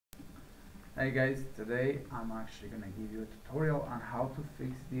Hey guys, today I'm actually going to give you a tutorial on how to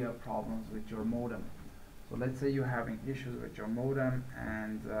fix the problems with your modem. So let's say you're having issues with your modem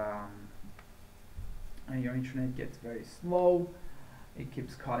and your internet gets very slow, it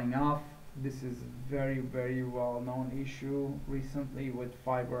keeps cutting off. This is very well known issue recently with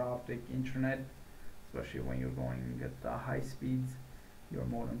fiber optic internet, especially when you're going at the high speeds. Your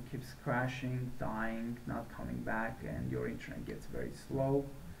modem keeps crashing, dying, not coming back, and your internet gets very slow.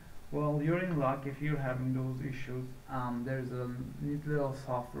 Well, you're in luck if you're having those issues. There's a neat little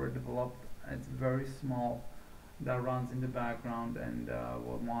software developed. It's very small that runs in the background and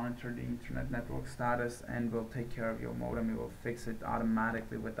will monitor the internet network status and will take care of your modem. It will fix it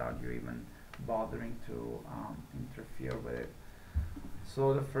automatically without you even bothering to interfere with it.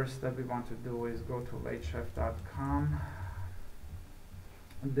 So the first step we want to do is go to latechef.com.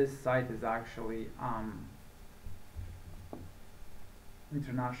 This site is actually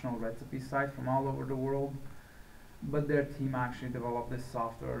international recipe site from all over the world, but their team actually developed this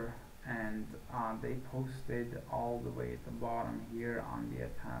software and they posted all the way at the bottom here on the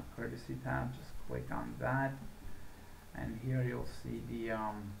courtesy tab. Just click on that and here you'll see the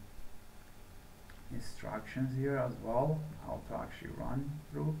instructions here as well, how to actually run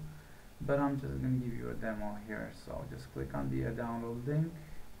through, but I'm just going to give you a demo here. So just click on the download link,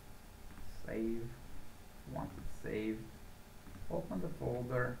 save, once it's saved, open the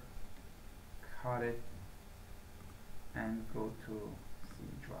folder, cut it, and go to C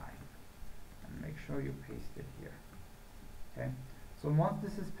drive, and make sure you paste it here. Okay, so once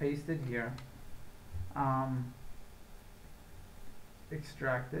this is pasted here,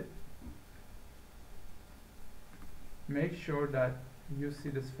 extract it. Make sure that you see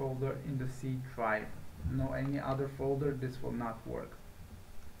this folder in the C drive. No any other folder, this will not work.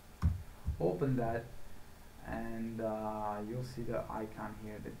 Open that and you'll see the icon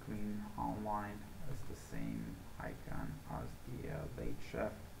here, the green online is the same icon as the late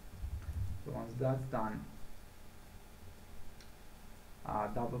chef. So once that's done,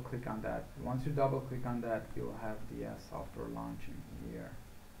 double click on that. Once you double click on that, you'll have the software launching here.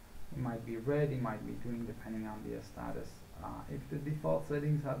 It might be red, it might be green, depending on the status. If the default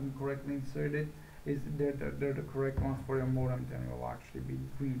settings have been correctly inserted, they're the correct ones for your modem, then it will actually be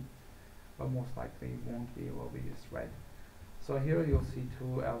green. But most likely it won't be, it will be just red. So here you'll see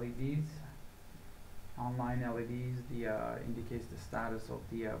two LEDs, online LEDs, indicates the status of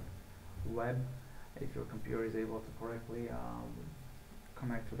the web, if your computer is able to correctly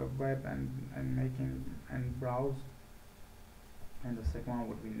connect to the web and browse. And the second one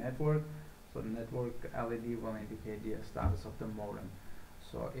would be network. So the network LED will indicate the status of the modem.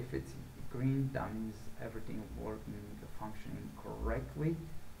 So if it's green, that means everything working, functioning correctly,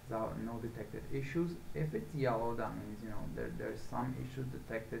 no detected issues. If it's yellow, that means there's some issues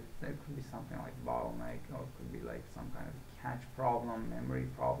detected. There could be something like bottleneck, or it could be like some kind of cache problem, memory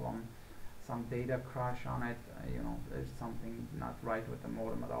problem, some data crash on it. There's something not right with the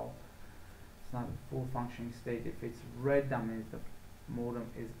modem at all. It's not a full functioning state. If it's red, that means the modem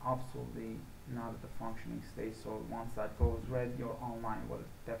is absolutely not at the functioning state. So once that goes red, your online will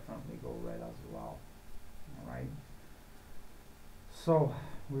definitely go red as well. All right. So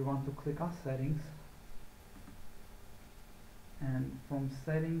we want to click on settings, and from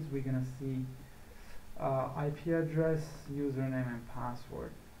settings we're gonna see IP address, username and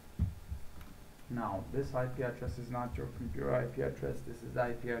password. Now this IP address is not your computer IP address, this is the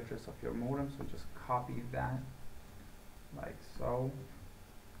IP address of your modem, so just copy that like so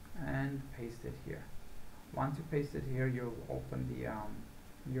and paste it here. Once you paste it here, you'll open the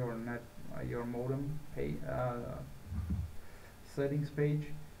your modem settings page.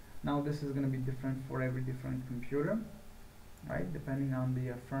 Now this is going to be different for every different computer, right, depending on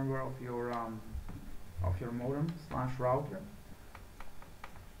the firmware of your modem / router.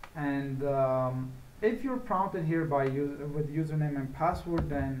 And if you're prompted here by with username and password,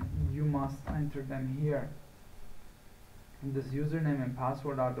 then you must enter them here. And this username and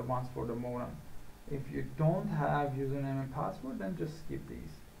password are the ones for the modem. If you don't have username and password, then just skip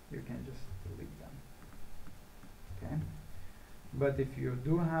these. You can just delete them. Okay. But if you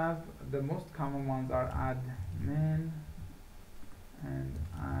do have, the most common ones are admin and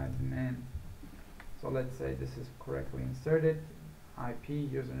admin. So let's say this is correctly inserted, IP,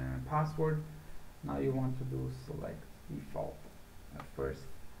 username and password. Now you want to do select default at first.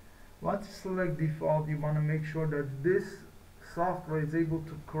 Once you select default, you want to make sure that this software is able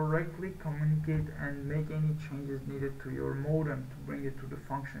to correctly communicate and make any changes needed to your modem to bring it to the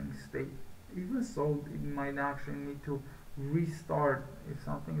functioning state. Even so, it might actually need to restart if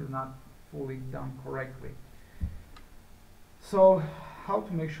something is not fully done correctly. So how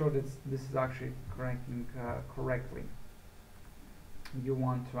to make sure that this is actually cranking correctly? You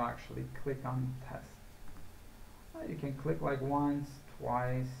want to actually click on test. You can click like once,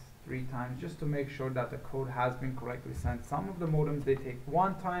 twice, 3 times, just to make sure that the code has been correctly sent. Some of the modems, they take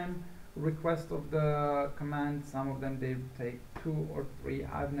 1 time request of the command, some of them they take 2 or 3.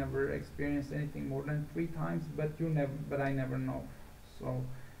 I've never experienced anything more than 3 times, but I never know. So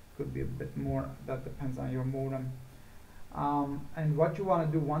could be a bit more, that depends on your modem. And what you want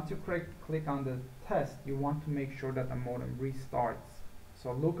to do, once you click on the test, you want to make sure that the modem restarts.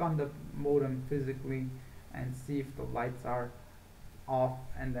 So look on the modem physically and see if the lights are off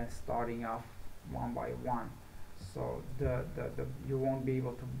and then starting off one by one. So you won't be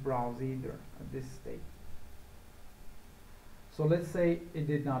able to browse either at this state. So let's say it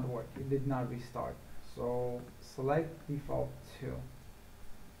did not work, it did not restart. So select default 2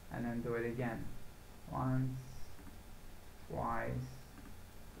 and then do it again. Once, twice,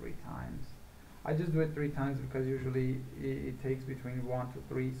 3 times. I just do it 3 times because usually it takes between 1 to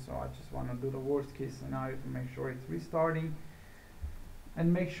 3, so I just want to do the worst case scenario to make sure it's restarting,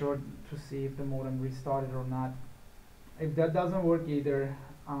 and make sure to see if the modem restarted or not. If that doesn't work either,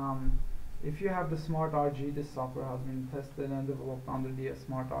 if you have the Smart RG, this software has been tested and developed under the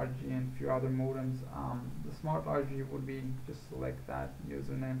Smart RG and a few other modems. The Smart RG would be just select that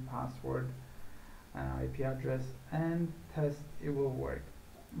username, password, IP address, and test. It will work.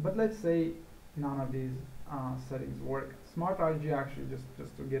 But let's say none of these settings work. Smart RG, actually,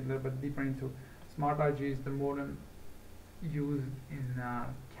 just to get a little bit deeper into, Smart RG is the modem used in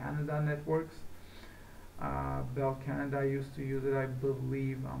Canada networks. Bell Canada used to use it, I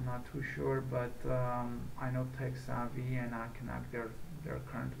believe. I'm not too sure, but I know Tech Savvy and Akinak, they're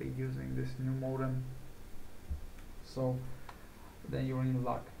currently using this new modem. So then you're in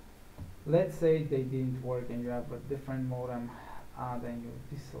luck. Let's say they didn't work and you have a different modem, then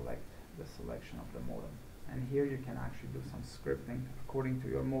you deselect the selection of the modem, and here you can actually do some scripting according to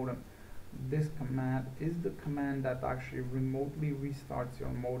your modem. This command is the command that actually remotely restarts your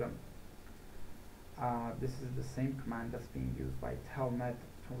modem. This is the same command that's being used by Telnet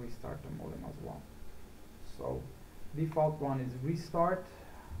to restart the modem as well. So default 1 is restart,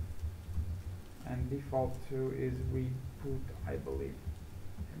 and default 2 is reboot, I believe.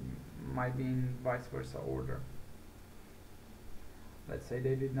 It might be in vice versa order. Let's say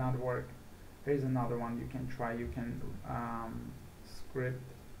they did not work. Here's another one you can try. You can script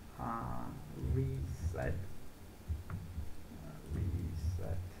reset,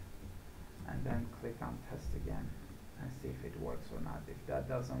 and then click on test again and see if it works or not. If that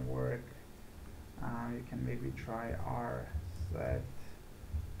doesn't work, you can maybe try rset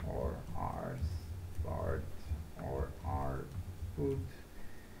or rstart or rboot.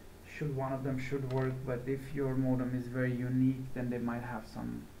 One of them should work, but if your modem is very unique, then they might have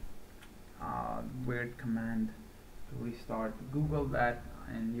some weird command to restart. Google that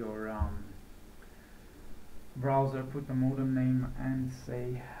in your browser, put the modem name and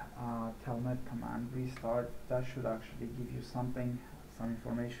say telnet command restart. That should actually give you some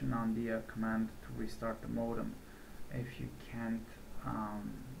information on the command to restart the modem. If you can't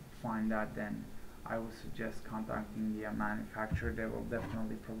find that, then I would suggest contacting the manufacturer. They will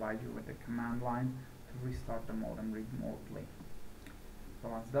definitely provide you with a command line to restart the modem remotely. So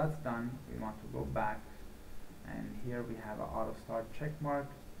once that's done, we want to go back, and here we have an auto start check mark.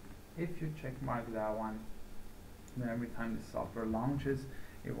 If you check mark that one, then every time the software launches,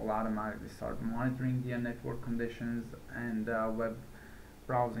 it will automatically start monitoring the network conditions and web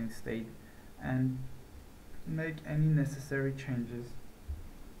browsing state, and make any necessary changes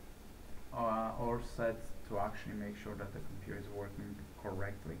or sets to actually make sure that the computer is working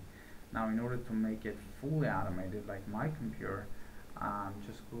correctly. Now, in order to make it fully automated like my computer,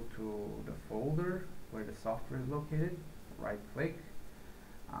 just go to the folder where the software is located, right click,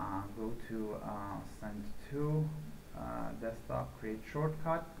 go to send to desktop, create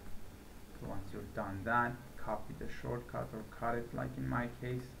shortcut. So once you've done that, copy the shortcut or cut it like in my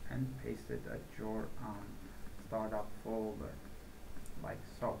case and paste it at your startup folder like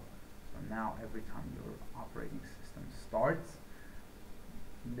so. So now every time your operating system starts,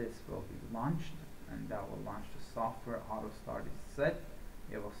 this will be launched, and that will launch the software. Auto start is set.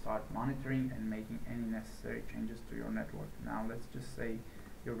 It will start monitoring and making any necessary changes to your network. Now let's just say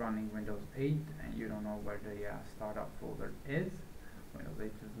you're running Windows 8 and you don't know where the startup folder is. Windows 8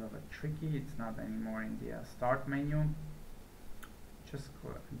 is a little bit tricky. It's not anymore in the start menu. Just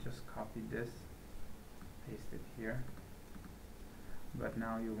copy this, paste it here. But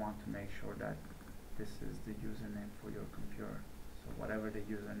now you want to make sure that this is the username for your computer. So whatever the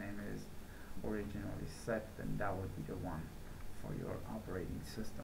username is originally set, then that would be the one. for your operating system.